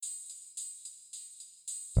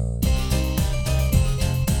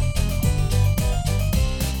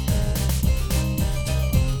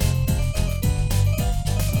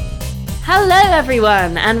Hello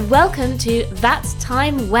everyone, and welcome to That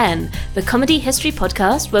Time When, the comedy history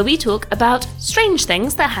podcast where we talk about strange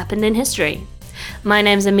things that happened in history. My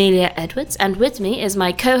name's Amelia Edwards, and with me is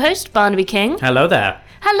my co-host, Barnaby King. Hello there.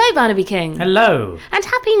 Hello, Barnaby King. Hello. And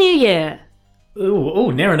Happy New Year.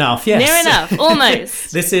 Ooh, near enough, yes. Near enough,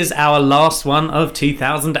 almost. This is our last one of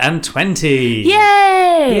 2020.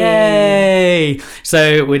 Yay! Yay!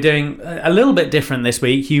 So we're doing a little bit different this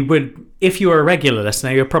week. You would, if you were a regular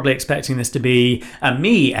listener, you're probably expecting this to be a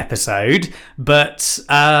me episode, but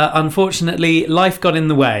unfortunately, life got in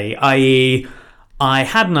the way, i.e. I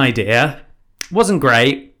had an idea, wasn't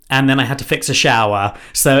great, and then I had to fix a shower.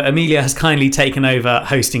 So Amelia has kindly taken over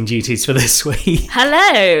hosting duties for this week.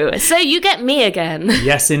 Hello. So you get me again.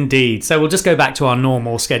 Yes, indeed. So we'll just go back to our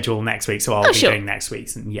normal schedule next week. So I'll be sure. doing next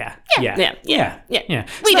week's. And yeah. We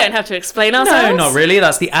don't have to explain ourselves. No, not really.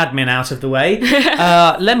 That's the admin out of the way.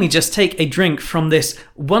 Let me just take a drink from this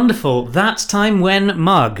wonderful That Time When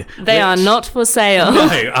mug. They are not for sale. No,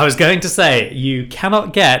 I was going to say you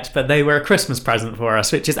cannot get, but they were a Christmas present for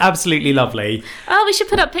us, which is absolutely lovely. Oh, we should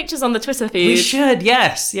put up pictures on the Twitter feed. We should,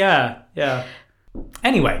 yes. Yeah.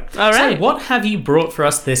 Anyway, all right. So what have you brought for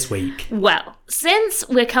us this week? Well, since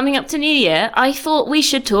we're coming up to New Year, I thought we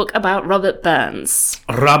should talk about Robert Burns.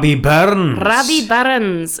 Robbie Burns. Robbie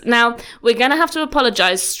Burns. Now, we're going to have to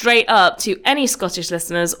apologise straight up to any Scottish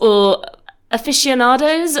listeners or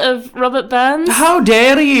aficionados of Robert Burns. How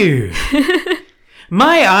dare you?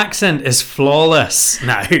 My accent is flawless.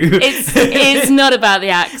 No. It's not about the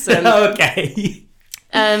accent. Okay.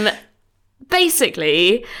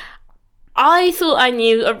 Basically, I thought I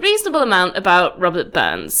knew a reasonable amount about Robert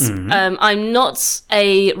Burns. Mm-hmm. I'm not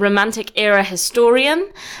a Romantic era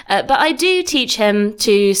historian, but I do teach him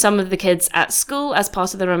to some of the kids at school as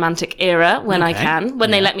part of the Romantic era when I can,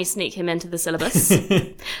 when they let me sneak him into the syllabus.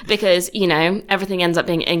 Because, you know, everything ends up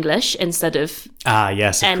being English instead of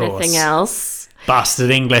yes, of anything course. else.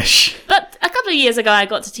 Bastard English. But a couple of years ago, I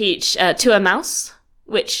got to teach To a Mouse,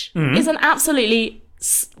 which is an absolutely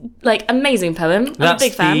amazing poem. I'm That's a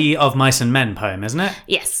big fan. the Of Mice and Men poem, isn't it?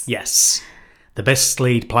 Yes. Yes. The best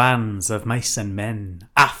laid plans of mice and men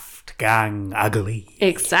aft gang ugly.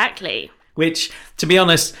 Exactly. Which, to be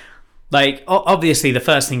honest, obviously the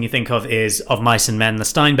first thing you think of is Of Mice and Men, the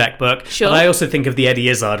Steinbeck book. Sure. But I also think of the Eddie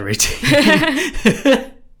Izzard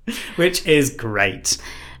routine, which is great.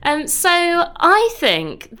 So I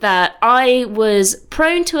think that I was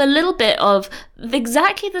prone to a little bit of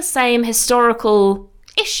exactly the same historical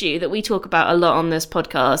issue that we talk about a lot on this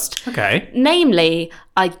podcast. Okay. Namely,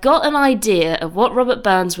 I got an idea of what Robert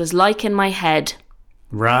Burns was like in my head.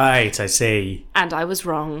 Right, I see. And I was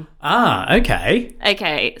wrong. Okay.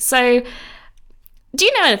 Okay, so do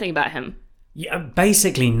you know anything about him? Yeah,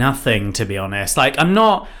 basically nothing, to be honest. I'm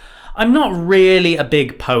not really a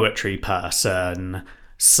big poetry person.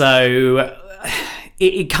 So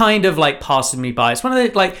it kind of passes me by. It's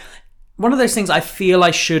one of those things I feel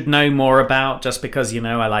I should know more about just because, you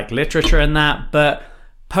know, I like literature and that, but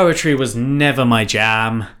poetry was never my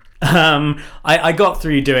jam. I got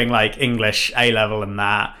through doing English A-level and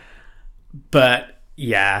that, but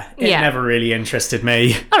yeah, it never really interested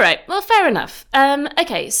me. All right, well, fair enough.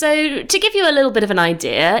 Okay, so to give you a little bit of an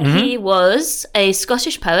idea, he was a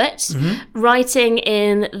Scottish poet writing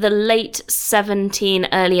in the late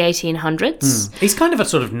early 1800s. He's kind of a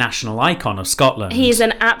sort of national icon of Scotland. He's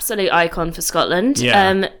an absolute icon for Scotland.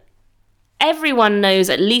 Yeah. Everyone knows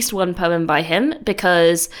at least one poem by him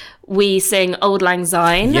because we sing Auld Lang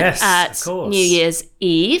Syne at New Year's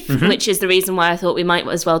Eve, which is the reason why I thought we might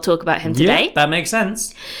as well talk about him today. Yeah, that makes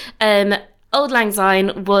sense. Auld Lang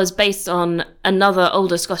Syne was based on another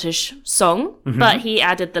older Scottish song, but he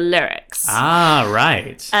added the lyrics. Ah,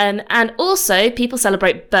 right. And also, people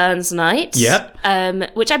celebrate Burns Night,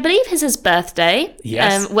 which I believe is his birthday,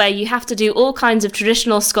 where you have to do all kinds of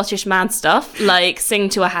traditional Scottish mad stuff, like sing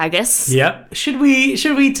to a haggis. Yep. Should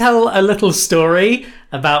we tell a little story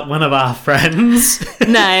about one of our friends?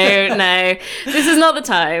 No, this is not the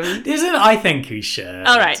time. Isn't? I think we should.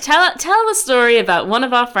 All right, tell the story about one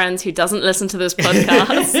of our friends who doesn't listen to this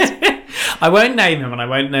podcast. I won't name him, and I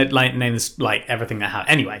won't name this everything that happened.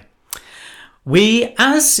 Anyway, we,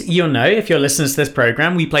 as you'll know, if you're listening to this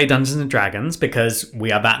program, we play Dungeons and Dragons because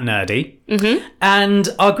we are that nerdy, and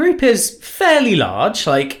our group is fairly large.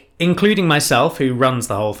 Including myself, who runs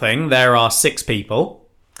the whole thing, there are 6 people.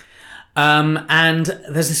 And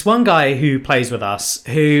there's this one guy who plays with us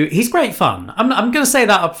he's great fun. I'm going to say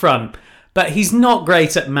that up front, but he's not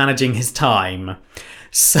great at managing his time.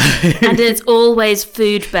 So and it's always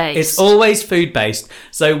food-based. It's always food-based.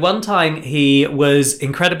 So one time he was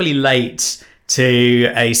incredibly late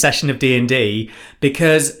to a session of D&D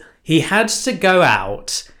because he had to go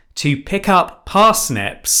out to pick up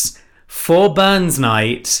parsnips for Burns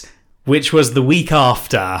Night, which was the week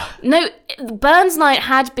after. No, Burns Night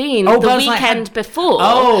had been the Burns weekend before.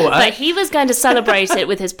 But he was going to celebrate it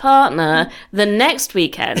with his partner the next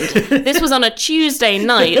weekend. This was on a Tuesday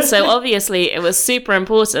night, so obviously it was super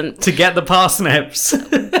important. To get the parsnips.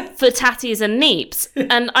 For tatties and neeps.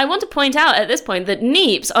 And I want to point out at this point that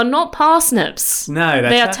neeps are not parsnips. No,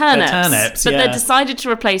 they are turnips. They're turnips, but they decided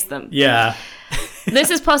to replace them. Yeah.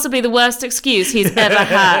 This is possibly the worst excuse he's ever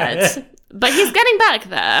had. But he's getting back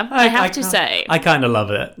there, I have to say. I kind of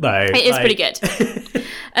love it, though. It is pretty good.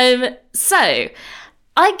 So,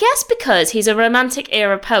 I guess because he's a Romantic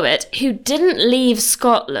era poet who didn't leave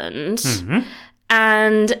Scotland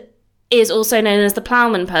and is also known as the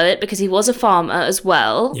ploughman poet because he was a farmer as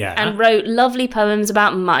well and wrote lovely poems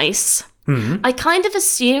about mice. I kind of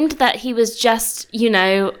assumed that he was just,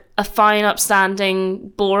 a fine, upstanding,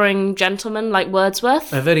 boring gentleman like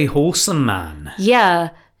Wordsworth. A very wholesome man.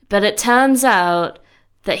 Yeah, but it turns out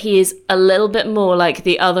that he is a little bit more like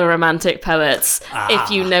the other Romantic poets,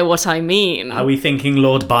 if you know what I mean. Are we thinking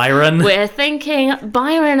Lord Byron? We're thinking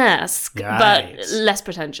Byron-esque, right. but less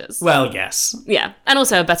pretentious. Well, yes. Yeah, and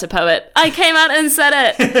also a better poet. I came out and said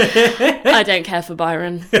it. I don't care for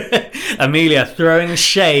Byron. Amelia throwing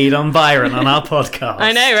shade on Byron on our podcast.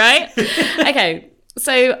 I know, right? Okay,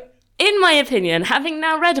 so in my opinion, having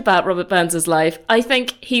now read about Robert Burns' life, I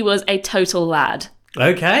think he was a total lad.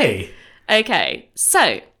 Okay,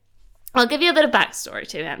 so I'll give you a bit of backstory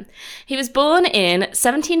to him. He was born in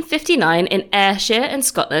 1759 in Ayrshire in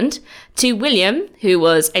Scotland to William, who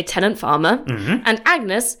was a tenant farmer, and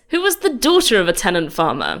Agnes, who was the daughter of a tenant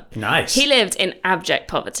farmer. Nice. He lived in abject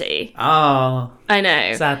poverty. Oh, I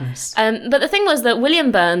know. sadness. But the thing was that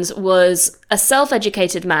William Burns was a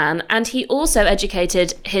self-educated man, and he also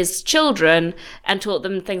educated his children and taught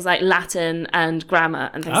them things like Latin and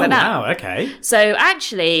grammar and things like that. Oh, wow, okay. So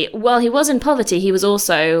actually, while he was in poverty, he was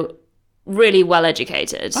also really well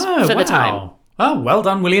educated for the time. Oh, well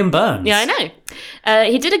done, William Burns. Yeah, I know.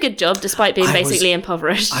 He did a good job despite being basically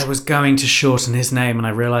impoverished. I was going to shorten his name and I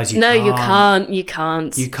realised you can't. No, you can't. You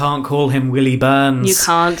can't. You can't call him Willie Burns. You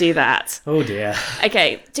can't do that. Oh, dear.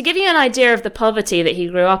 Okay, to give you an idea of the poverty that he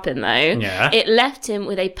grew up in, though, it left him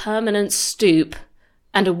with a permanent stoop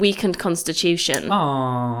and a weakened constitution.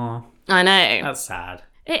 Aww. I know. That's sad.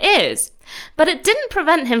 It is. But it didn't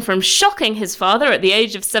prevent him from shocking his father at the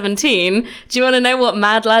age of 17. Do you want to know what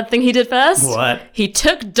mad lad thing he did first? What? He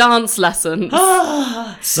took dance lessons.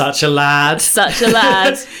 Such a lad. Such a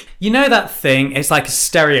lad. You know that thing, it's like a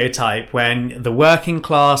stereotype when the working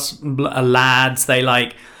class lads,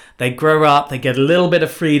 they grow up, they get a little bit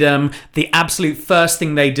of freedom. The absolute first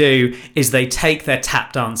thing they do is they take their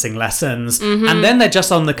tap dancing lessons and then they're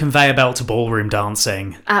just on the conveyor belt to ballroom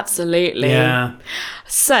dancing. Absolutely. Yeah.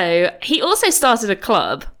 So he also started a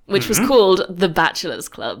club, which was called the Bachelors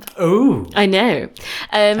Club. Ooh. I know.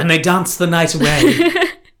 And they danced the night away.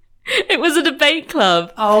 It was a debate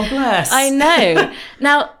club. Oh, bless. I know.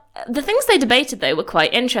 Now, the things they debated, though, were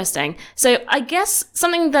quite interesting. So I guess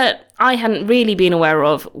something that I hadn't really been aware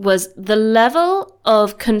of was the level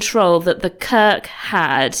of control that the Kirk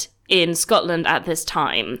had in Scotland at this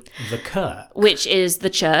time. The Kirk? Which is the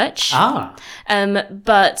church. Ah.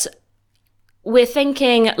 But we're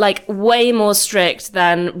thinking, like, way more strict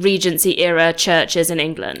than Regency-era churches in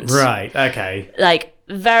England. Right, okay. Like,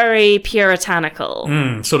 very puritanical.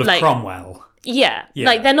 Sort of like, Cromwell. Yeah,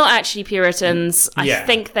 like they're not actually Puritans. I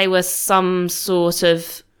think they were some sort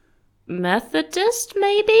of Methodist,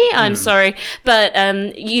 maybe? I'm sorry. But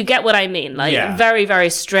you get what I mean. Like, very,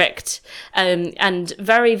 very strict and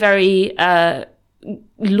very, very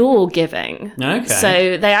law-giving. Okay.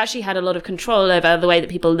 So they actually had a lot of control over the way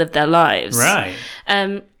that people lived their lives. Right.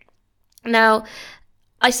 Now,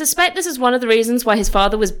 I suspect this is one of the reasons why his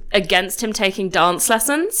father was against him taking dance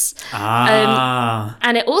lessons.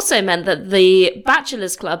 And it also meant that the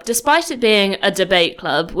Bachelors Club, despite it being a debate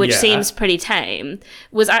club, which seems pretty tame,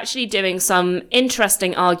 was actually doing some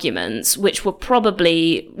interesting arguments, which were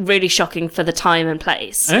probably really shocking for the time and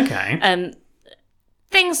place. Okay.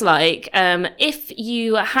 Things like, if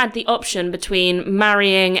you had the option between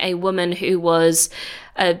marrying a woman who was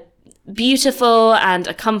beautiful and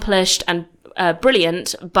accomplished and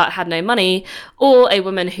brilliant but had no money, or a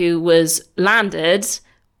woman who was landed,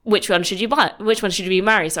 which one should you buy? Which one should you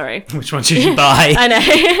marry? Sorry. Which one should you buy? I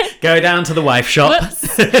know. Go down to the wife shop.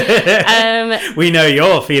 We know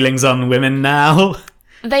your feelings on women now.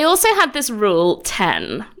 They also had this rule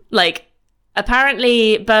 10. Like,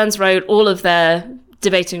 apparently Burns wrote all of their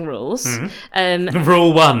debating rules.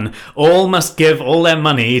 Rule 1. All must give all their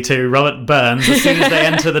money to Robert Burns as soon as they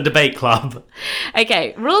enter the debate club.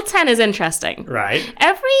 Okay, rule 10 is interesting. Right.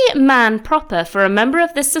 Every man proper for a member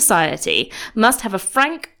of this society must have a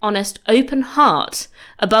frank, honest, open heart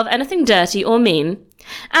above anything dirty or mean,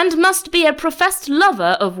 and must be a professed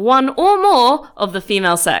lover of one or more of the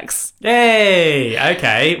female sex. Hey,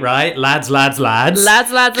 okay, right. Lads. Lads.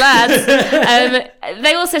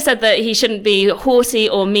 They also said that he shouldn't be haughty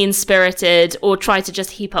or mean-spirited or try to just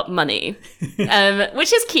heap up money,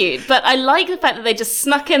 which is cute. But I like the fact that they just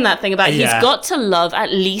snuck in that thing about he's got to love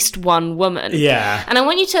at least one woman. Yeah. And I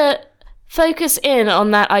want you to focus in on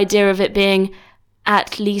that idea of it being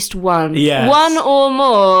at least one. Yes. One or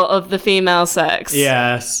more of the female sex.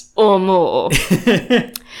 Yes. Or more.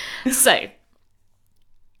 So,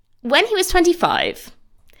 when he was 25,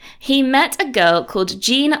 he met a girl called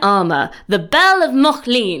Jean Armour, the Belle of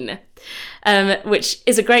Mochlin, which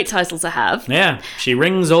is a great title to have. Yeah, she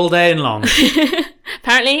rings all day and long.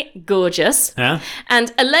 Apparently gorgeous. Yeah.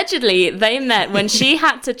 And allegedly they met when she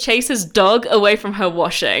had to chase his dog away from her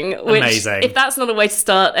washing. Which, amazing. If that's not a way to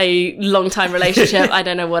start a long-time relationship, I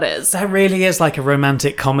don't know what is. That really is like a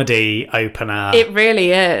romantic comedy opener. It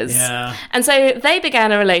really is. Yeah. And so they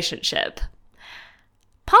began a relationship.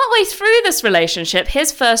 Partway through this relationship,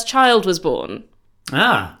 his first child was born.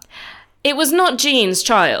 Ah. It was not Jean's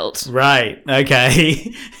child. Right,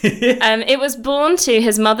 okay. It was born to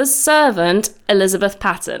his mother's servant, Elizabeth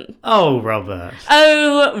Patten. Oh, Robert.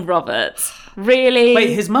 Oh, Robert. Really?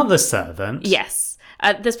 Wait, his mother's servant? Yes.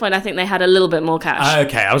 At this point, I think they had a little bit more cash.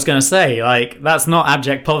 Okay, I was going to say, like, that's not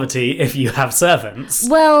abject poverty if you have servants.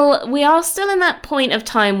 Well, we are still in that point of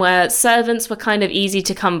time where servants were kind of easy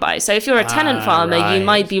to come by. So if you're a tenant farmer, right. you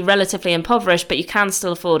might be relatively impoverished, but you can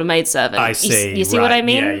still afford a maidservant. I see. You see right. what I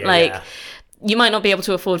mean? Yeah. You might not be able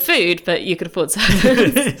to afford food, but you could afford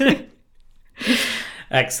servants.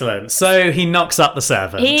 Excellent. So he knocks up the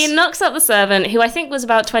servant. He knocks up the servant, who I think was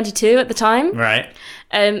about 22 at the time. Right.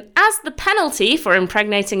 As the penalty for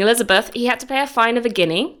impregnating Elizabeth, he had to pay a fine of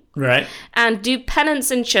 £1 Right. and do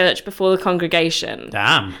penance in church before the congregation.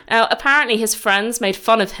 Damn. Now, apparently his friends made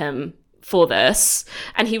fun of him for this,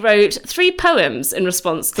 and he wrote 3 poems in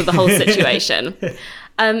response to the whole situation.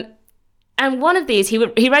 And one of these, he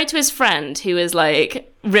wrote to his friend who was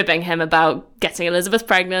like ribbing him about getting Elizabeth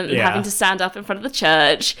pregnant and having to stand up in front of the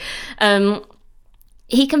church.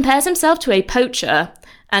 He compares himself to a poacher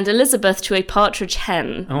and Elizabeth to a partridge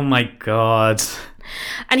hen. Oh my God.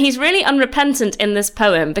 And he's really unrepentant in this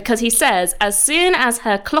poem because he says, as soon as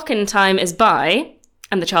her clocking time is by,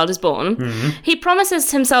 and the child is born, he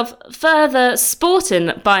promises himself further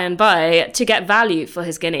sporting by and by to get value for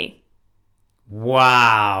his guinea.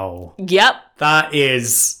 Wow. Yep. That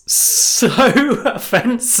is so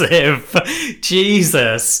offensive.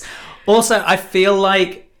 Jesus. Also, I feel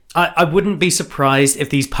like I wouldn't be surprised if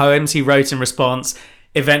these poems he wrote in response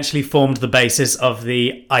eventually formed the basis of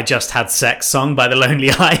the I Just Had Sex song by The Lonely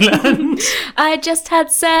Island. I just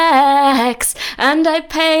had sex and I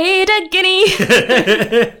paid a guinea.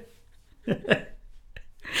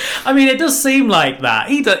 I mean, it does seem like that.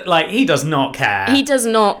 He does not care. He does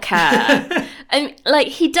not care.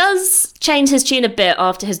 He does change his tune a bit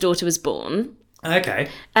after his daughter was born. Okay.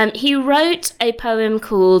 He wrote a poem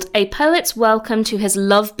called A Poet's Welcome to His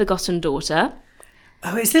Love-Begotten Daughter.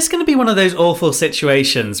 Oh, is this going to be one of those awful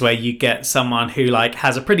situations where you get someone who, like,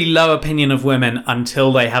 has a pretty low opinion of women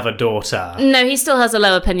until they have a daughter? No, he still has a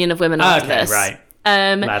low opinion of women after this. Okay, right.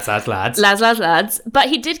 Lads. Lads. But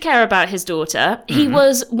he did care about his daughter. He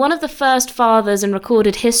was one of the first fathers in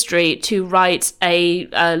recorded history to write a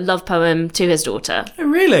love poem to his daughter. Oh,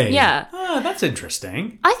 really? Yeah. Oh, that's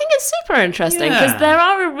interesting. I think it's super interesting because there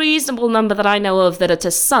are a reasonable number that I know of that are to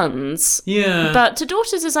sons. Yeah. But to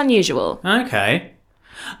daughters is unusual. Okay.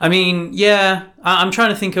 I mean, yeah, I'm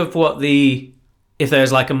trying to think of if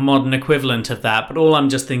there's like a modern equivalent of that, but all I'm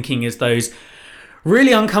just thinking is those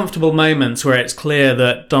really uncomfortable moments where it's clear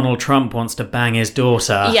that Donald Trump wants to bang his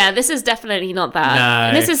daughter. Yeah, this is definitely not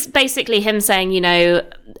that. No. This is basically him saying,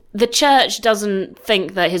 the church doesn't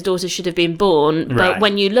think that his daughter should have been born, but Right.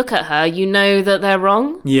 when you look at her, you know that they're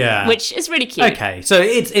wrong. Yeah. Which is really cute. Okay, so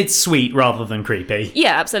it's sweet rather than creepy.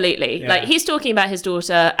 Yeah, absolutely. Yeah. Like, he's talking about his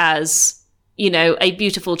daughter as, a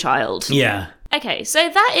beautiful child. Yeah. Okay, so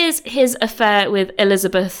that is his affair with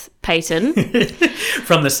Elizabeth Patten.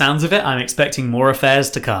 From the sounds of it, I'm expecting more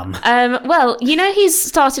affairs to come. Well, he's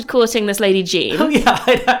started courting this lady Jean. Oh yeah,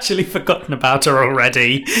 I'd actually forgotten about her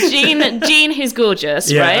already. Jean, who's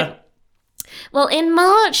gorgeous, Yeah. right? Well, in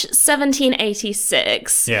March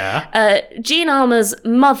 1786, Jean Armour's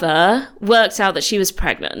mother worked out that she was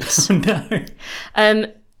pregnant. Oh, no.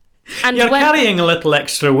 And You're carrying a little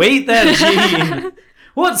extra weight there, Jean.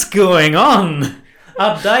 What's going on?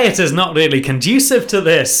 Our diet is not really conducive to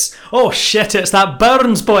this. Oh, shit, it's that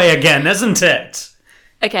Burns boy again, isn't it?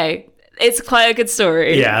 Okay, it's quite a good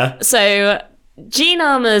story. Yeah. So Jean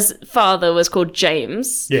Armour's father was called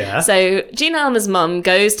James. Yeah. So Jean Armour's mum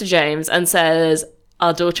goes to James and says,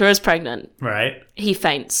 our daughter is pregnant. Right. He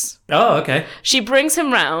faints. Oh, okay. She brings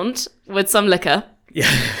him round with some liquor.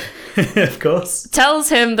 Yeah, of course. Tells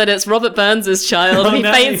him that it's Robert Burns' child. Oh, he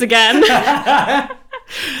no. faints again.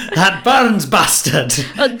 That Burns bastard.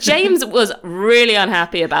 Well, James was really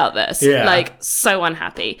unhappy about this. Yeah. Like, so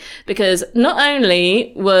unhappy. Because not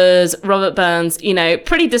only was Robert Burns,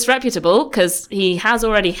 pretty disreputable, because he has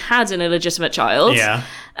already had an illegitimate child. Yeah.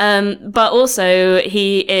 But also,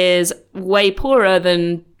 he is way poorer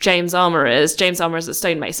than James Armour is. James Armour is a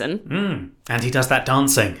stonemason. And he does that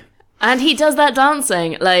dancing. And he does that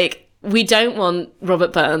dancing. Like, we don't want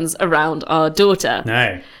Robert Burns around our daughter.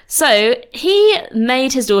 No. So he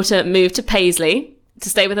made his daughter move to Paisley to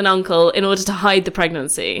stay with an uncle in order to hide the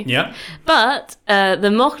pregnancy. Yep. But the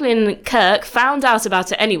Mauchline Kirk found out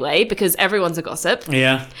about it anyway because everyone's a gossip.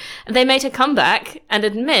 Yeah. They made her come back and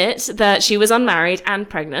admit that she was unmarried and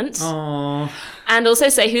pregnant. Oh. And also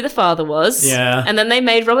say who the father was. Yeah. And then they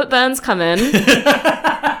made Robert Burns come in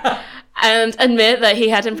and admit that he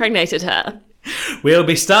had impregnated her. We'll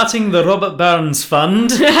be starting the Robert Burns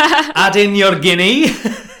Fund. Add in your guinea.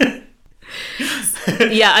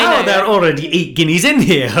 Yeah, I know. Oh, there are already 8 guineas in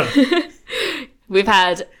here. We've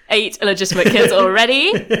had 8 illegitimate kids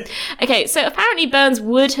already. Okay, so apparently Burns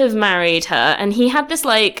would have married her, and he had this,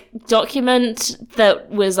 document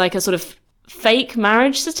that was like a sort of fake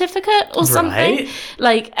marriage certificate or something. Right.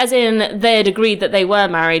 Like, as in, they had agreed that they were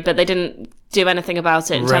married, but they didn't do anything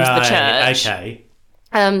about it in terms of the church. Okay.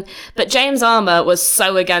 But James Armour was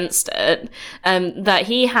so against it that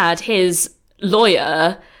he had his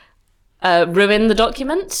lawyer ruin the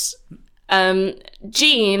document.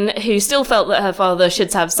 Jean, who still felt that her father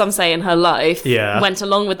should have some say in her life, went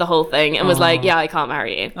along with the whole thing and was like, yeah, I can't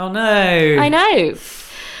marry you. Oh, no. I know.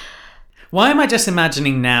 Why am I just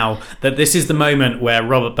imagining now that this is the moment where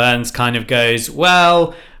Robert Burns kind of goes,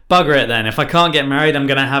 well, bugger it then. If I can't get married, I'm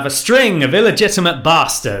going to have a string of illegitimate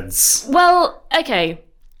bastards. Well, okay.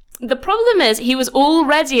 The problem is he was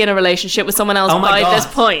already in a relationship with someone else by this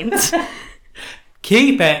point.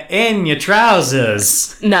 Keep it in your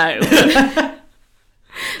trousers. No.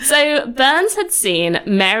 So Burns had seen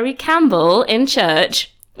Mary Campbell in church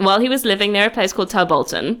while he was living near a place called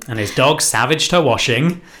Tarbolton. And his dog savaged her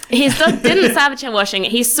washing. His dog didn't savage her washing.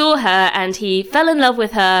 He saw her and he fell in love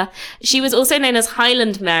with her. She was also known as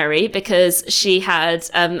Highland Mary because she had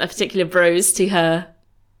a particular brose to her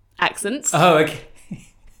accent. Oh, okay.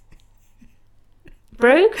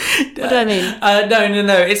 Brogue? What do I mean?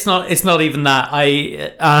 No. It's not even that.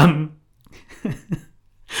 I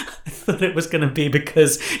thought it was going to be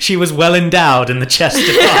because she was well endowed in the chess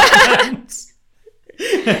department.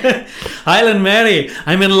 Highland Mary,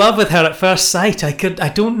 I'm in love with her at first sight. I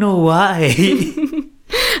don't know why.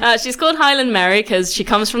 She's called Highland Mary because she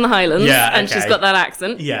comes from the Highlands and she's got that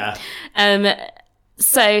accent. Yeah.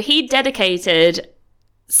 So he dedicated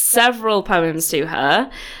several poems to her.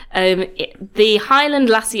 The Highland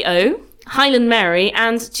Lassie O, Highland Mary,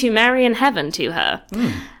 and To Mary in Heaven to her.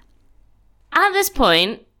 At this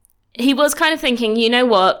point, he was kind of thinking, you know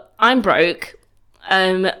what? I'm broke.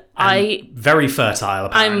 I'm very fertile,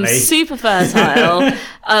 apparently. I'm super fertile.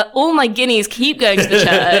 All my guineas keep going to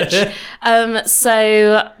the church.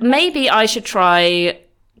 So maybe I should try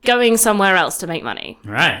going somewhere else to make money.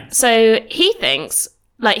 Right. So he thinks,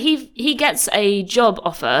 he gets a job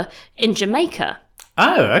offer in Jamaica.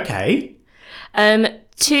 Oh, okay.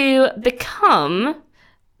 To become,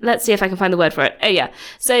 let's see if I can find the word for it. Oh, yeah.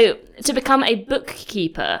 So to become a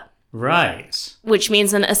bookkeeper. Right. Which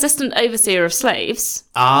means an assistant overseer of slaves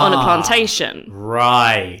on a plantation.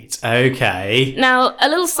 Right. Okay. Now, a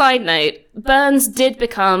little side note, Burns did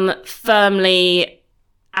become firmly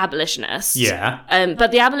abolitionist. Yeah.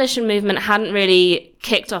 But the abolition movement hadn't really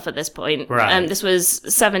kicked off at this point. Right. This was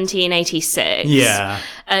 1786. Yeah.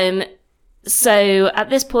 So at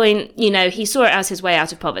this point, he saw it as his way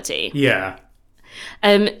out of poverty. Yeah.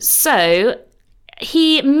 So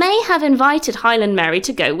he may have invited Highland Mary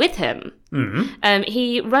to go with him. Mm-hmm.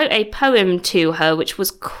 He wrote a poem to her, which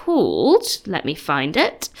was called, let me find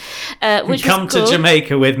it. Come to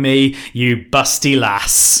Jamaica with me, you busty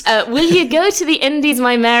lass. Will you go to the Indies,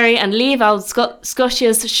 my Mary, and leave our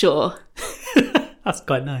Scotia's shore? That's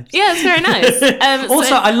quite nice. Yeah, it's very nice.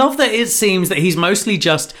 Also, I love that it seems that he's mostly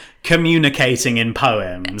just communicating in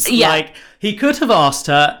poems. Yeah. Like, he could have asked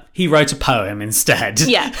her, he wrote a poem instead.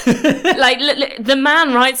 Yeah. Like, the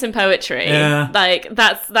man writes in poetry. Yeah. Like,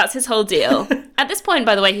 that's his whole deal. At this point,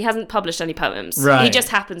 by the way, he hasn't published any poems. Right. He just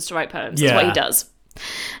happens to write poems. Yeah. That's what he does.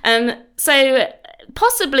 So,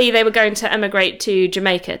 possibly they were going to emigrate to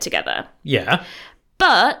Jamaica together. Yeah.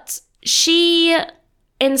 But she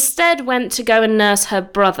instead went to go and nurse her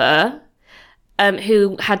brother,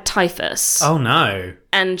 who had typhus. Oh, no.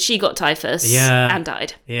 And she got typhus and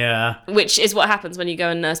died. Yeah. Which is what happens when you go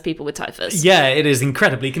and nurse people with typhus. Yeah, it is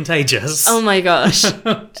incredibly contagious. Oh my gosh.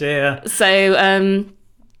 Oh, dear. So,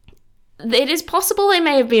 it is possible they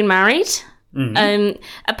may have been married.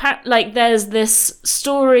 Like, there's this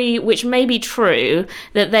story, which may be true,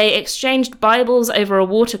 that they exchanged Bibles over a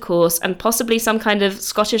watercourse and possibly some kind of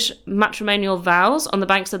Scottish matrimonial vows on the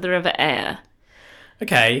banks of the River Aire.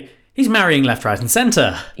 Okay. He's marrying left, right, and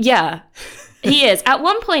centre. Yeah, he is. At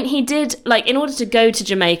one point, he did, like, in order to go to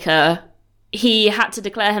Jamaica, he had to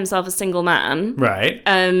declare himself a single man. Right.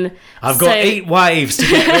 I've got 8 wives to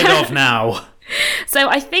get rid of now. So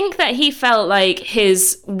I think that he felt like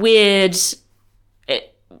his weird,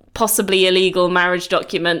 possibly illegal marriage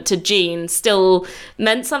document to Jean still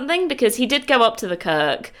meant something, because he did go up to the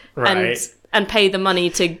Kirk and pay the money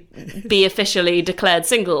to be officially declared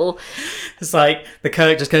single. It's like, the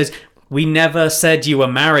Kirk just goes, we never said you were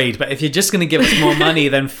married, but if you're just going to give us more money,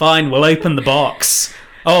 then fine, we'll open the box.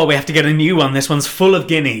 Oh, we have to get a new one. This one's full of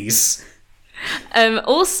guineas.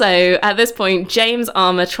 Also, at this point, James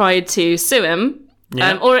Armour tried to sue him.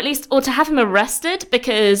 Yeah. Or to have him arrested,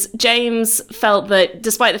 because James felt that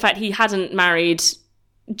despite the fact he hadn't married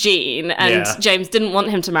Jean, and James didn't want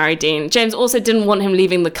him to marry Dean, James also didn't want him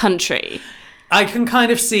leaving the country. I can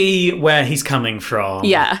kind of see where he's coming from.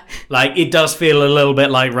 Yeah. Like, it does feel a little bit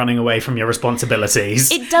like running away from your responsibilities.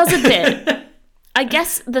 It does a bit. I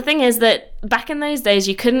guess the thing is that back in those days,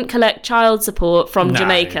 you couldn't collect child support from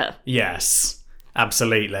Jamaica. Yes,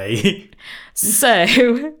 absolutely.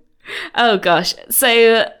 So, oh gosh.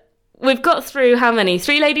 So, we've got through how many?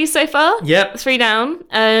 3 ladies so far? Yep. 3 down.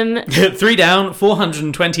 3 down,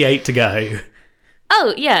 428 to go.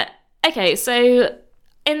 Oh, yeah. Okay, so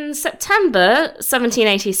in September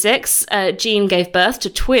 1786, Jean gave birth to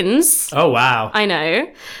twins. Oh, wow. I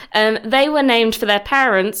know. They were named for their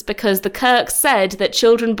parents because the Kirk said that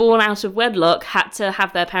children born out of wedlock had to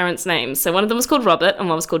have their parents' names. So one of them was called Robert and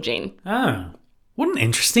one was called Jean. Oh, what an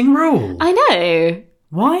interesting rule. I know.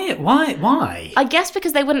 Why? I guess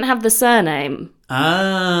because they wouldn't have the surname.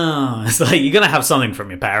 Oh, it's like you're going to have something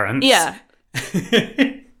from your parents. Yeah.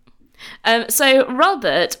 So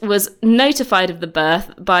Robert was notified of the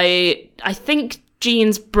birth by, I think,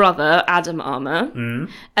 Jean's brother, Adam Armour.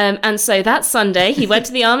 And so that Sunday, he went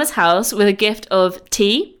to the Armour's house with a gift of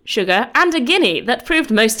tea, sugar, and a guinea that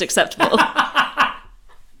proved most acceptable.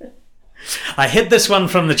 I hid this one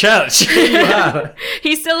from the church. Wow.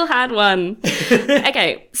 He still had one.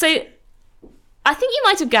 Okay, so I think you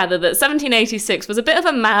might have gathered that 1786 was a bit of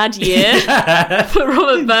a mad year for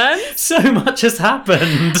Robert Burns. So much has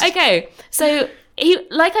happened. Okay, so he,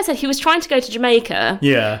 like I said, he was trying to go to Jamaica.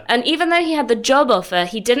 Yeah. And even though he had the job offer,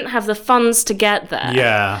 he didn't have the funds to get there.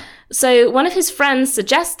 Yeah. So one of his friends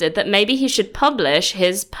suggested that maybe he should publish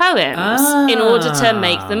his poems in order to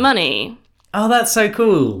make the money. Oh, that's so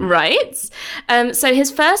cool. Right. So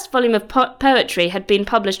his first volume of poetry had been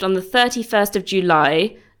published on the 31st of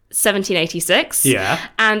July, 1786. Yeah.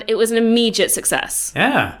 And it was an immediate success.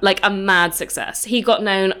 Yeah. Like a mad success. He got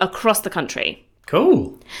known across the country.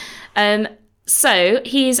 Cool. So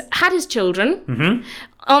he's had his children.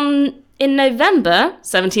 In November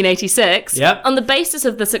 1786, on the basis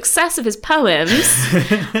of the success of his poems,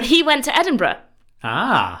 he went to Edinburgh.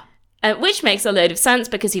 Which makes a load of sense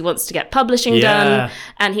because he wants to get publishing done,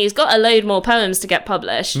 and he's got a load more poems to get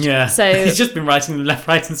published. Yeah, so he's just been writing them left,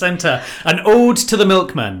 right and centre. An ode to the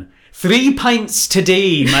milkman. 3 pints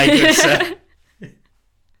today, my good sir.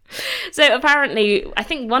 So apparently, I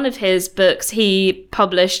think one of his books he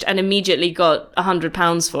published and immediately got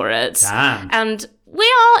 £100 for it. Damn. And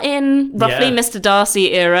we are in roughly Mr.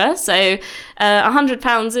 Darcy era, so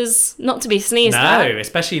 £100 is not to be sneezed at. No,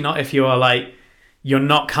 especially not if you're like... You're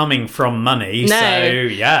not coming from money, no. So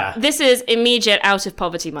yeah. This is immediate out of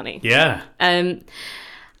poverty money. Yeah.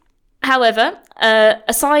 However,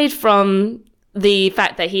 aside from the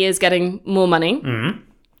fact that he is getting more money,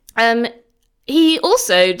 he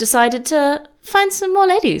also decided to find some more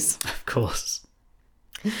ladies. Of course.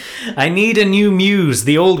 I need a new muse.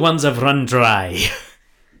 The old ones have run dry.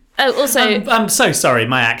 Oh, also... I'm so sorry,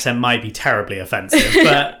 my accent might be terribly offensive,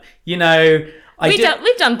 but, you know...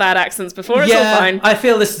 We've done bad accents before. It's all fine. I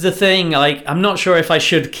feel this is the thing. Like, I'm not sure if I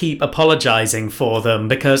should keep apologizing for them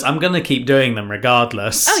because I'm going to keep doing them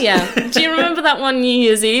regardless. Oh, yeah. Do you remember that one New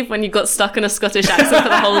Year's Eve when you got stuck in a Scottish accent for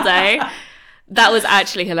the whole day? That was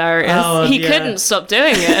actually hilarious. Oh, he couldn't stop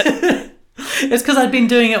doing it. It's because I'd been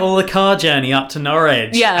doing it all the car journey up to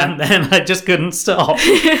Norwich. Yeah. And then I just couldn't stop.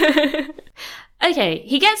 Okay,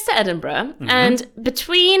 he gets to Edinburgh, and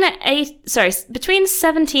between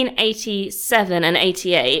 1787 and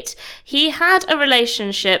 88, he had a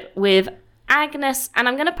relationship with Agnes, and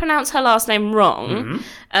I'm going to pronounce her last name wrong,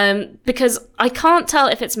 because I can't tell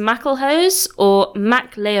if it's Maclehose or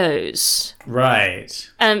Macleose. Right.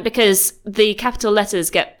 Because the capital letters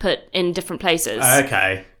get put in different places.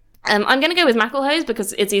 Okay. I'm going to go with Maclehose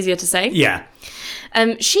because it's easier to say. Yeah.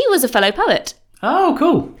 She was a fellow poet. Oh,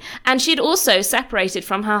 cool. And she'd also separated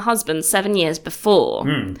from her husband 7 years before.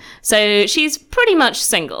 So she's pretty much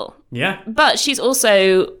single. Yeah. But she's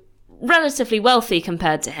also relatively wealthy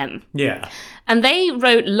compared to him. Yeah. And they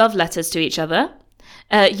wrote love letters to each other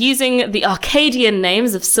using the Arcadian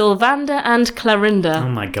names of Sylvander and Clorinda. Oh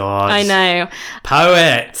my God. I know.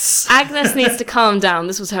 Poets. Agnes needs to calm down.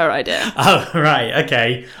 This was her idea. Oh, right.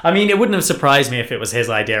 Okay. I mean, it wouldn't have surprised me if it was his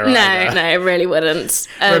idea either. No, it really wouldn't.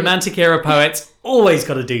 Romantic era poets always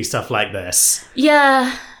got to do stuff like this.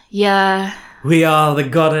 Yeah. We are the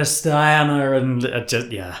goddess Diana and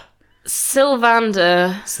Sylvander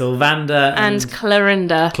and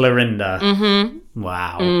Clorinda. Clorinda. Mm-hmm.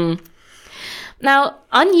 Wow. Now,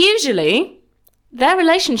 unusually, their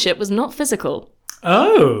relationship was not physical.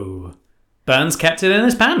 Oh. Burns kept it in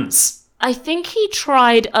his pants. I think he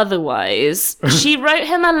tried otherwise. She wrote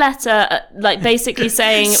him a letter, basically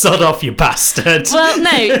saying... Sod off, you bastard. Well, no,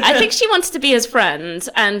 I think she wanted to be his friend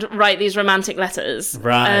and write these romantic letters.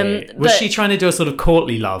 Right. Was she trying to do a sort of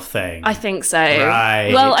courtly love thing? I think so.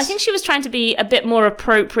 Right. Well, I think she was trying to be a bit more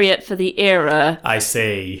appropriate for the era. I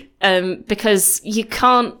see. Because you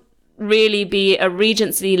can't really be a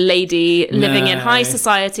Regency lady living in high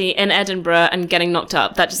society in Edinburgh and getting knocked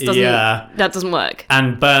up. That just doesn't that doesn't work.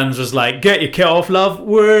 And Burns was like, get your kit off, love.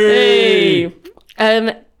 Whee!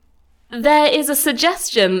 Hey. There is a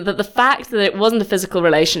suggestion that the fact that it wasn't a physical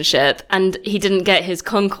relationship and he didn't get his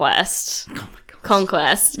conquest,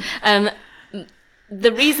 the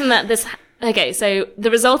reason that this... Okay, so the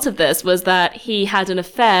result of this was that he had an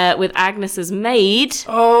affair with Agnes's maid.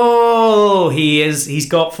 Oh, he's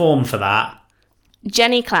got form for that.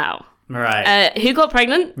 Jenny Clow. Right. Who got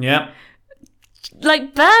pregnant? Yep.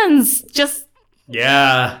 Like Burns, just...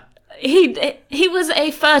 Yeah. He was a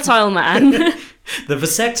fertile man. The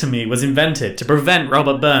vasectomy was invented to prevent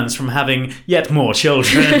Robert Burns from having yet more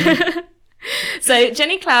children. So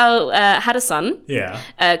Jenny Clow had a son. Yeah.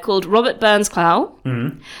 Called Robert Burns Clow.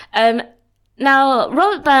 Now,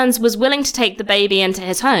 Robert Burns was willing to take the baby into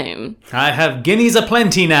his home. I have guineas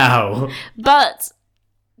aplenty now. But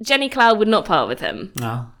Jenny Clow would not part with him.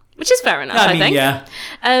 Oh. Which is fair enough, I think. Yeah.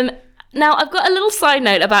 Now, I've got a little side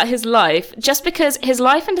note about his life, just because his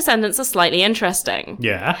life and descendants are slightly interesting.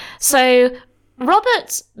 Yeah. So,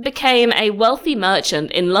 Robert became a wealthy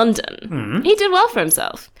merchant in London. He did well for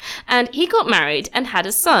himself. And he got married and had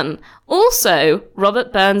a son. Also,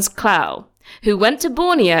 Robert Burns Clow, who went to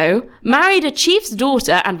Borneo, married a chief's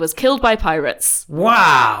daughter, and was killed by pirates.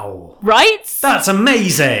 Wow. Right? That's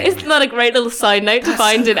amazing. Isn't that a great little side note to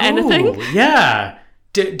find in anything? Yeah.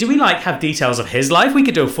 Do we have details of his life? We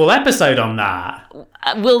could do a full episode on that.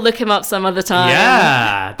 We'll look him up some other time.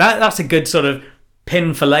 Yeah. That's a good sort of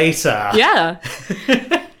pin for later. Yeah.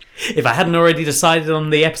 If I hadn't already decided on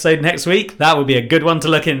the episode next week, that would be a good one to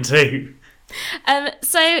look into.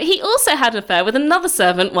 So he also had an affair with another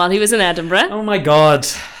servant while he was in Edinburgh. Oh my God.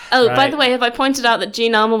 Oh, right. By the way, have I pointed out that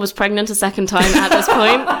Jean Armour was pregnant a second time at this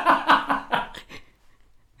point?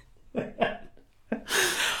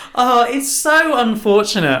 Oh, it's so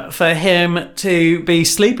unfortunate for him to be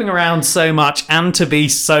sleeping around so much and to be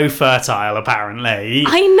so fertile, apparently.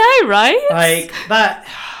 I know, right? Like, that...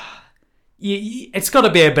 It's got to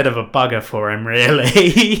be a bit of a bugger for him,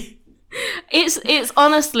 really. It's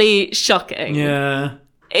honestly shocking. Yeah.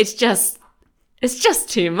 It's just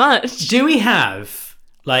too much. Do we have,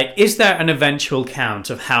 is there an eventual count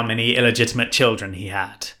of how many illegitimate children he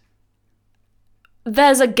had?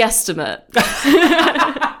 There's a guesstimate.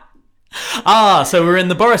 So we're in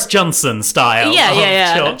the Boris Johnson style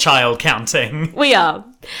of child counting. We are.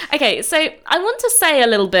 Okay, so I want to say a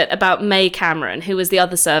little bit about May Cameron, who was the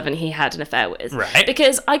other servant he had an affair with. Right.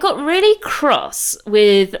 Because I got really cross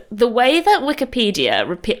with the way that Wikipedia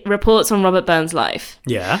reports on Robert Burns' life.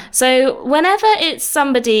 Yeah. So whenever it's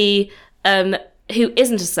somebody who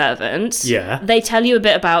isn't a servant, Yeah. they tell you a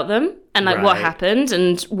bit about them and like what Right. happened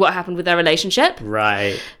and what happened with their relationship.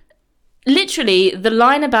 Right. Literally, the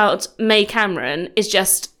line about May Cameron is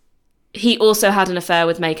just, he also had an affair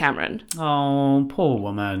with May Cameron. Oh, poor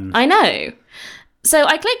woman. I know. So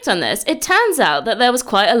I clicked on this. It turns out that there was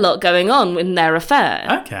quite a lot going on in their affair.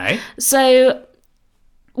 Okay. So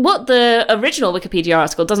what the original Wikipedia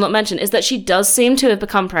article does not mention is that she does seem to have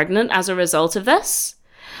become pregnant as a result of this.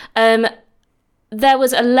 There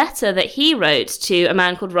was a letter that he wrote to a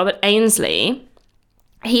man called Robert Ainsley.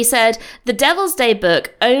 He said, "The Devil's Day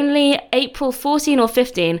book, only April 14 or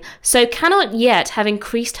 15, so cannot yet have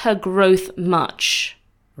increased her growth much."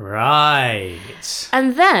 Right.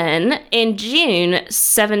 And then, in June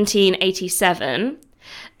 1787,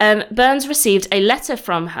 Burns received a letter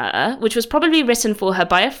from her, which was probably written for her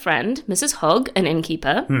by a friend, Mrs. Hogg, an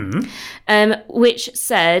innkeeper, which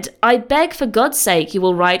said, "I beg for God's sake you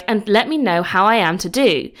will write and let me know how I am to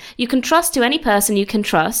do. You can trust to any person you can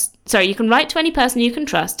trust. Sorry, you can write to any person you can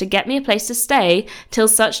trust to get me a place to stay till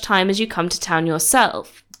such time as you come to town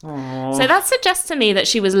yourself." Aww. So that suggests to me that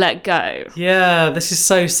she was let go. Yeah, this is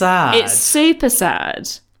so sad. It's super sad.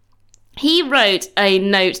 He wrote a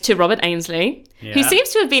note to Robert Ainsley, who seems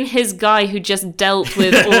to have been his guy who just dealt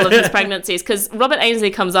with all of his pregnancies, because Robert Ainsley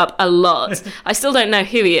comes up a lot. I still don't know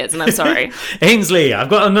who he is, and I'm sorry. Ainsley, I've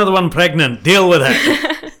got another one pregnant. Deal with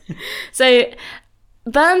it. So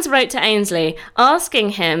Burns wrote to Ainsley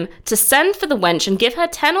asking him to send for the wench and give her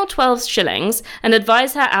 10 or 12 shillings and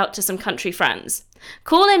advise her out to some country friends.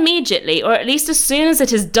 Call immediately, or at least as soon as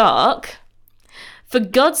it is dark. For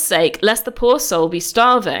God's sake, lest the poor soul be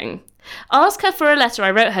starving. Ask her for a letter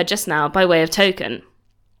I wrote her just now by way of token.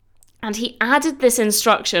 And he added this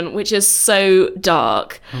instruction, which is so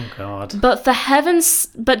dark. Oh, God. But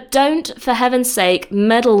don't, for heaven's sake,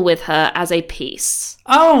 meddle with her as a piece.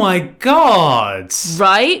 Oh, my God.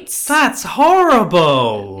 Right? That's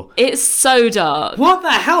horrible. It's so dark. What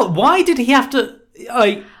the hell? Why did he have to...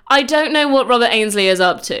 I don't know what Robert Ainsley is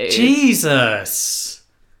up to. Jesus.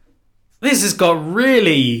 This has got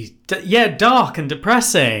really, dark and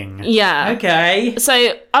depressing. Yeah. Okay.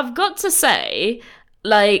 So I've got to say,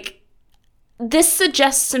 like, this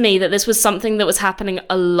suggests to me that this was something that was happening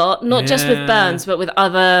a lot, not just with Burns, but with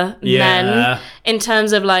other men, in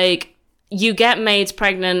terms of, like, you get maids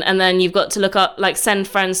pregnant and then you've got to look up, like, send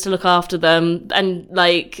friends to look after them, and,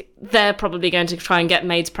 like, they're probably going to try and get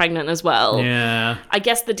maids pregnant as well. Yeah. I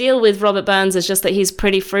guess the deal with Robert Burns is just that he's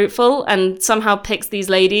pretty fruitful and somehow picks these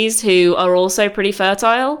ladies who are also pretty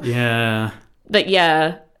fertile. Yeah. But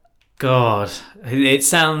yeah. God. It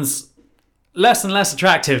sounds less and less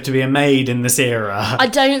attractive to be a maid in this era. I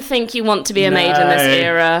don't think you want to be a maid in this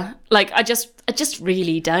era. Like, I just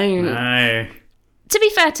really don't. No. To be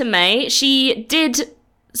fair to May, she did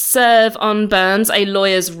serve on Burns a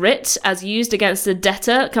lawyer's writ as used against a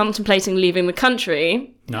debtor contemplating leaving the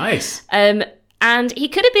country. Nice. And he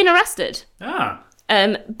could have been arrested. Ah.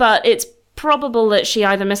 But it's probable that she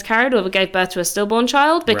either miscarried or gave birth to a stillborn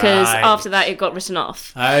child, because Right. after that it got written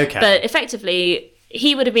off. Okay. But effectively,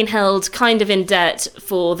 he would have been held kind of in debt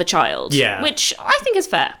for the child. Yeah. Which I think is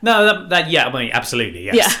fair. No, absolutely,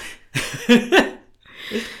 yes. Yeah.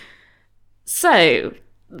 So,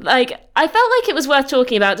 like, I felt like it was worth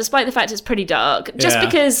talking about, despite the fact it's pretty dark, just Yeah.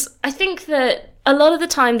 because I think that a lot of the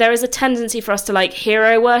time there is a tendency for us to, like,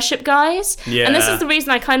 hero worship guys. Yeah. And this is the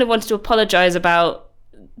reason I kind of wanted to apologise about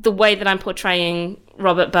the way that I'm portraying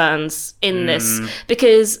Robert Burns in this,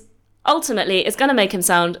 because ultimately it's going to make him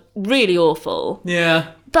sound really awful. Yeah.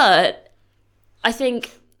 But I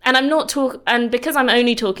think, and because I'm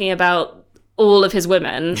only talking about all of his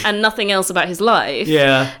women and nothing else about his life,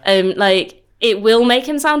 like, it will make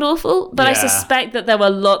him sound awful, but I Yeah. suspect that there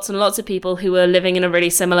were lots and lots of people who were living in a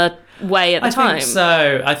really similar way at the time. I think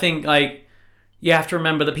so. I think, like, you have to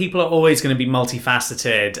remember that people are always going to be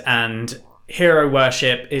multifaceted, and hero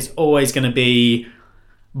worship is always going to be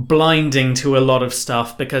blinding to a lot of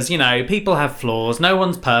stuff, because, you know, people have flaws. No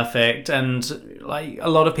one's perfect, and, like, a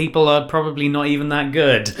lot of people are probably not even that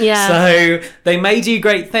good. Yeah. So they may do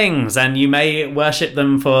great things, and you may worship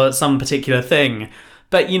them for some particular thing,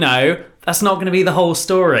 but, you know, that's not going to be the whole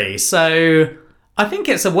story. So I think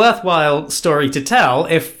it's a worthwhile story to tell,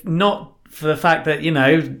 if not for the fact that, you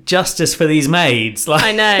know, justice for these maids. Like,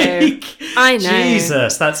 I know.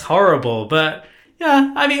 Jesus, that's horrible. But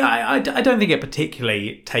yeah, I mean, I don't think it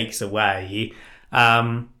particularly takes away.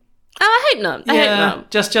 Oh, I hope not. I hope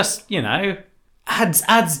not. Just you know,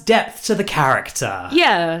 adds depth to the character.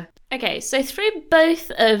 Yeah. Okay, so through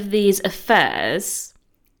both of these affairs,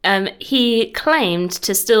 he claimed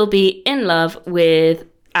to still be in love with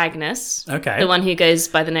Agnes, Okay. the one who goes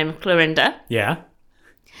by the name of Clorinda. Yeah.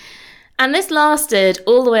 And this lasted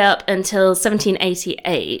all the way up until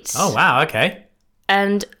 1788. Oh, wow. Okay.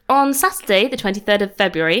 And on Saturday, the 23rd of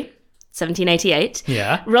February, 1788,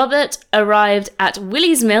 Yeah. Robert arrived at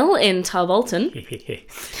Willie's Mill in Tarbolton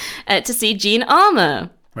to see Jean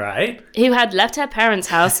Armour, Right. who had left her parents'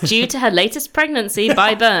 house due to her latest pregnancy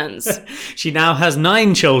by Burns. She now has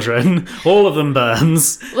 9 children, all of them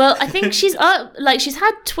Burns. Well, I think she's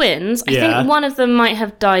had twins. I Yeah. think one of them might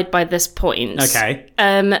have died by this point. Okay.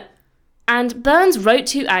 And Burns wrote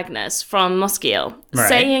to Agnes from Mosgiel Right.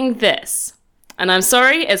 saying this, and I'm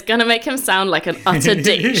sorry, it's going to make him sound like an utter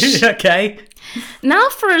douche. Okay. Now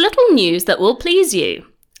for a little news that will please you.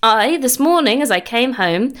 I, this morning as I came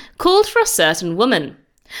home, called for a certain woman.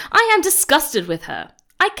 I am disgusted with her.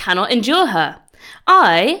 I cannot endure her.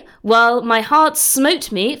 I, while my heart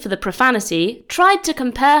smote me for the profanity, tried to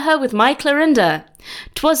compare her with my Clorinda.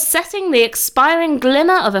 'Twas setting the expiring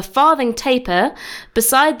glimmer of a farthing taper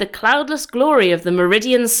beside the cloudless glory of the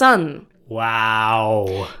meridian sun.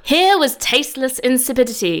 Wow. Here was tasteless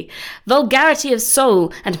insipidity, vulgarity of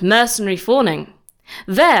soul, and mercenary fawning.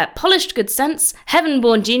 There, polished good sense,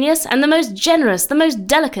 heaven-born genius, and the most generous, the most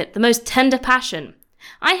delicate, the most tender passion.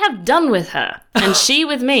 I have done with her, and she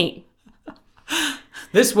with me.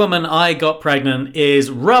 This woman I got pregnant is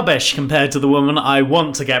rubbish compared to the woman I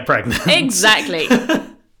want to get pregnant. Exactly.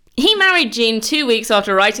 He married Jean 2 weeks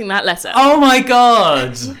after writing that letter. Oh my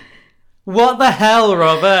god. What the hell,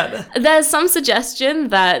 Robert? There's some suggestion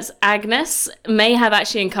that Agnes may have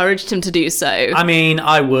actually encouraged him to do so. I mean,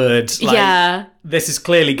 I would. Yeah. This has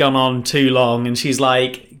clearly gone on too long, and she's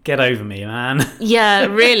like, get over me, man. Yeah,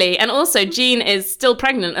 really. And also, Jean is still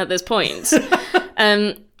pregnant at this point.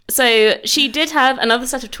 So she did have another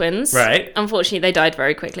set of twins. Right. Unfortunately, they died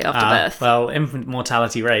very quickly after birth. Well, infant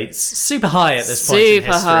mortality rates super high at this point in history.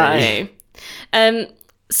 Super high.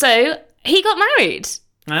 So he got married.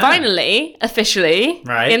 Finally, officially,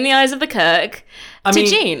 Right. in the eyes of the Kirk, to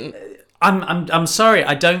Jean. I'm sorry,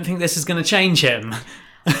 I don't think this is going to change him.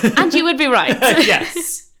 And you would be right.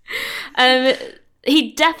 Yes.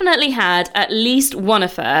 He definitely had at least one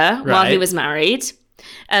affair while he Right. was married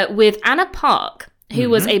with Anna Park, who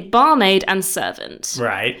was a barmaid and servant.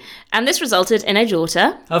 Right. And this resulted in a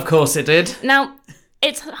daughter. Of course it did. Now,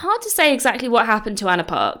 it's hard to say exactly what happened to Anna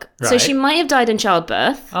Park. So Right. she might have died in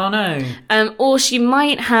childbirth. Oh no. Or she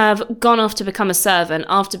might have gone off to become a servant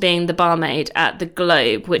after being the barmaid at the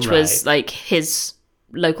Globe, which was Right. like his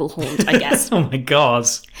local haunt, I guess. Oh my god.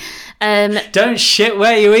 Um, Don't shit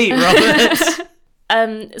where you eat, Robert.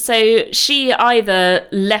 so she either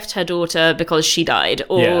left her daughter because she died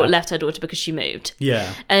or Yeah. left her daughter because she moved. Yeah.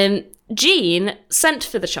 Jean sent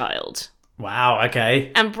for the child Wow,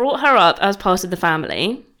 okay. and brought her up as part of the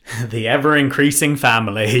family The ever-increasing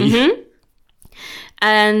family.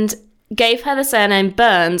 and gave her the surname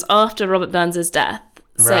Burns after Robert Burns' death.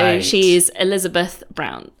 So Right. she's Elizabeth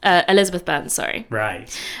Burns, sorry. Right.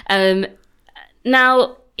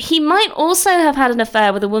 Now, he might also have had an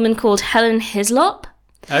affair with a woman called Helen Hislop,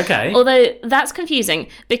 Okay. although that's confusing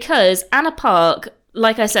because Anna Park,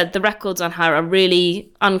 like I said, the records on her are really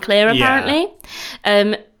unclear apparently.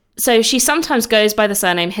 So she sometimes goes by the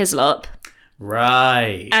surname Hislop,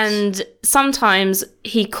 Right. and sometimes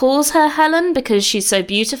he calls her Helen because she's so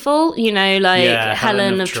beautiful, you know, like Yeah,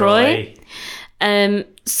 Helen of Troy.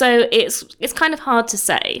 So it's kind of hard to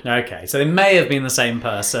say. Okay, so they may have been the same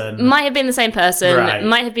person. Might have been the same person, Right.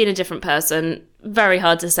 might have been a different person. Very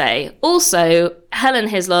hard to say. Also, Helen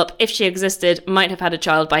Hislop, if she existed, might have had a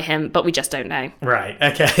child by him, but we just don't know. Right,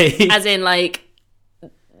 okay. As in, like,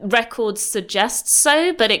 records suggest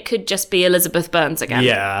so, but it could just be Elizabeth Burns again.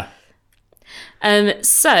 Yeah.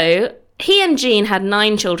 So, he and Jean had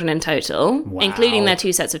 9 children in total, Wow. including their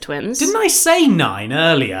 2 sets of twins. Didn't I say 9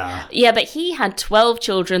 earlier? Yeah, but he had 12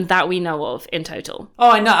 children that we know of in total. Oh,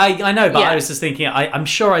 I know, I know, but Yeah. I was just thinking, I'm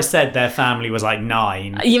sure I said their family was like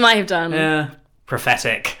 9. You might have done. Yeah,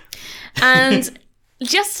 prophetic. And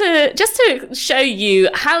just to show you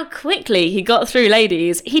how quickly he got through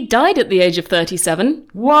ladies, he died at the age of 37.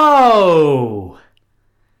 Whoa!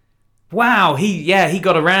 Wow, he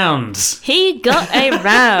got around. He got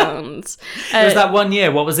around. It was that one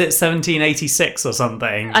year, what was it, 1786 or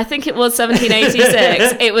something? I think it was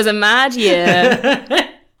 1786. It was a mad year.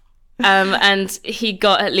 And he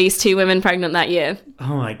got at least 2 women pregnant that year.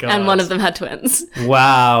 Oh my god. And one of them had twins.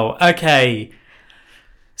 Wow, okay.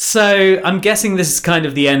 So, I'm guessing this is kind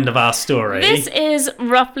of the end of our story. This is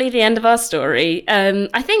roughly the end of our story.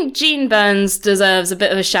 I think Jean Burns deserves a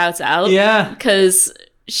bit of a shout out. Yeah. Because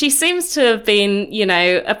She seems to have been,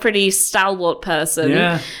 a pretty stalwart person.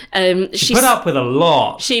 Yeah. She put up with a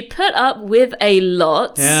lot. She put up with a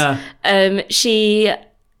lot. Yeah. She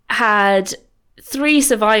had 3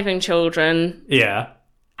 surviving children. Yeah.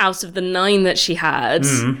 Out of the 9 that she had.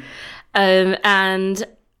 And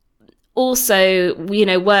also,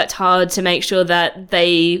 worked hard to make sure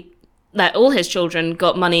that all his children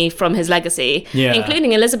got money from his legacy,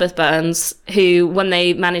 including Elizabeth Burns, who, when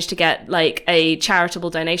they managed to get like a charitable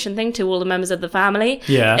donation thing to all the members of the family,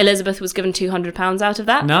 Elizabeth was given £200 out of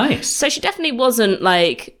that. Nice. So she definitely wasn't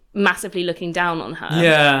like massively looking down on her.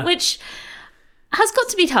 Yeah. Which has got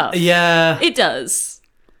to be tough. Yeah. It does.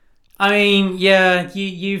 I mean,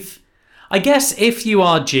 you've... I guess if you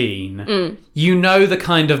are Jean, you know the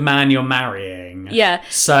kind of man you're marrying. Yeah.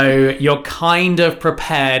 So you're kind of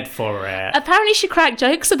prepared for it. Apparently she cracked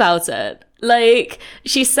jokes about it. Like,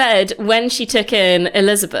 she said when she took in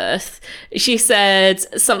Elizabeth, she said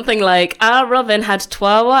something like, Robin had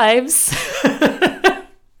 12 wives.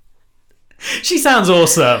 She sounds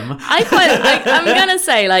awesome. I'm gonna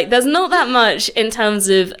say, like, there's not that much in terms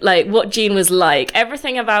of like what Jean was like.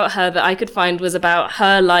 Everything about her that I could find was about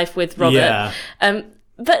her life with Robert. Yeah.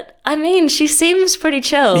 But I mean, she seems pretty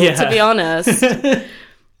chill, to be honest.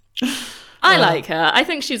 I like her. I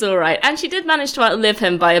think she's all right. And she did manage to outlive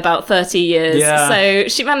him by about 30 years. Yeah. So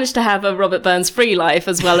she managed to have a Robert Burns free life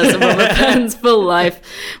as well as a Robert Burns full life,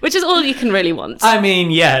 which is all you can really want. I mean,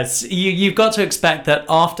 yes. You've got to expect that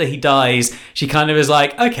after he dies, she kind of is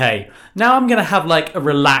like, okay, now I'm going to have like a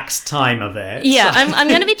relaxed time of it. Yeah, I'm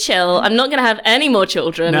going to be chill. I'm not going to have any more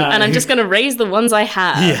children. No. And I'm just going to raise the ones I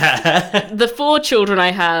have. Yeah. The 4 children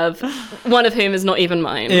I have, one of whom is not even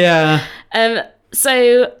mine. Yeah.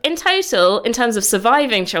 So in total, in terms of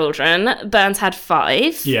surviving children, Burns had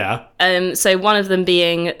 5. Yeah. So one of them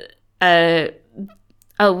being,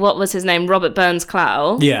 what was his name? Robert Burns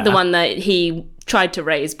Clow. Yeah. The one that he tried to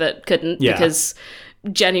raise but couldn't because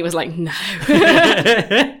Jenny was like, no.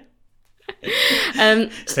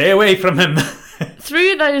 Stay away from him.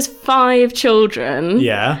 Through those 5 children,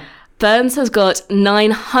 Burns has got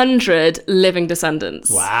 900 living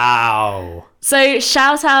descendants. Wow. So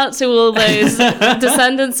shout out to all those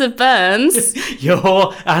descendants of Burns.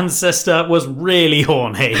 Your ancestor was really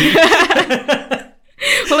horny.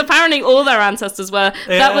 Well, apparently all their ancestors were.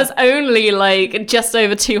 Yeah. That was only like just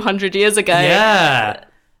over 200 years ago. Yeah.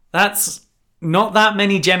 That's not that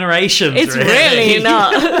many generations. It's really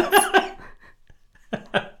not.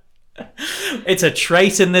 It's a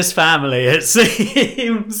trait in this family, it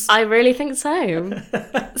seems. I really think so.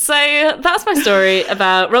 So that's my story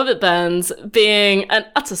about Robert Burns being an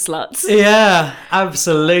utter slut. Yeah,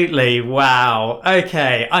 absolutely. Wow.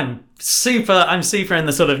 Okay, I'm super in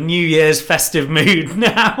the sort of New Year's festive mood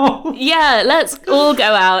now. Yeah, let's all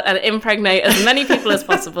go out and impregnate as many people as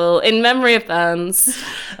possible in memory of Burns.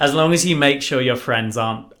 As long as you make sure your friends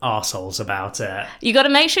aren't arseholes about it. You got to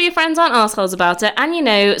make sure your friends aren't arseholes about it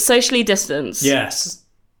and, socially distance. Yes.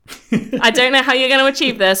 I don't know how you're going to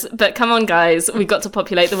achieve this, but come on, guys, we've got to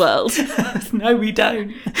populate the world. No, we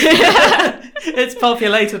don't. It's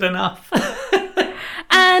populated enough.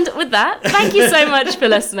 And with that, thank you so much for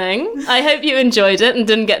listening. I hope you enjoyed it and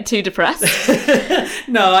didn't get too depressed.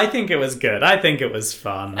 No, I think it was good. I think it was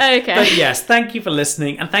fun. Okay. But yes, thank you for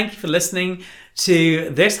listening. And thank you for listening to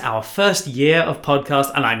this, our first year of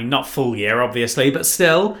podcast. And I mean, not full year, obviously, but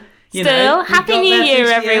still. Happy New Year,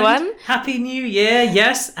 everyone. Happy New Year,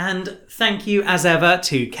 yes. And thank you, as ever,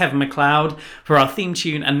 to Kevin MacLeod for our theme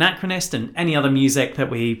tune, Anachronist, and any other music that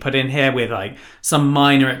we put in here with, like, some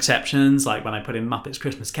minor exceptions, like when I put in Muppets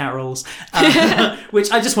Christmas Carols, which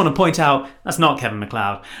I just want to point out, that's not Kevin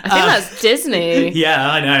MacLeod. I think that's Disney. Yeah,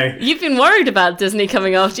 I know. You've been worried about Disney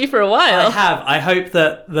coming after you for a while. I have. I hope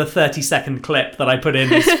that the 30-second clip that I put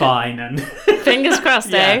in is fine. And fingers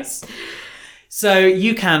crossed, yes. So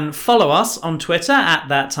you can follow us on Twitter at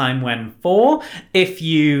ThatTimeWhen4. If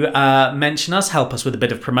you mention us, help us with a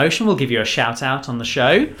bit of promotion, we'll give you a shout out on the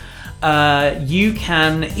show. You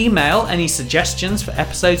can email any suggestions for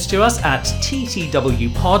episodes to us at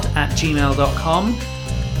ttwpod@gmail.com.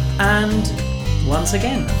 And once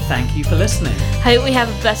again, thank you for listening. Hope we have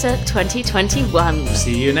a better 2021.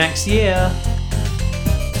 See you next year.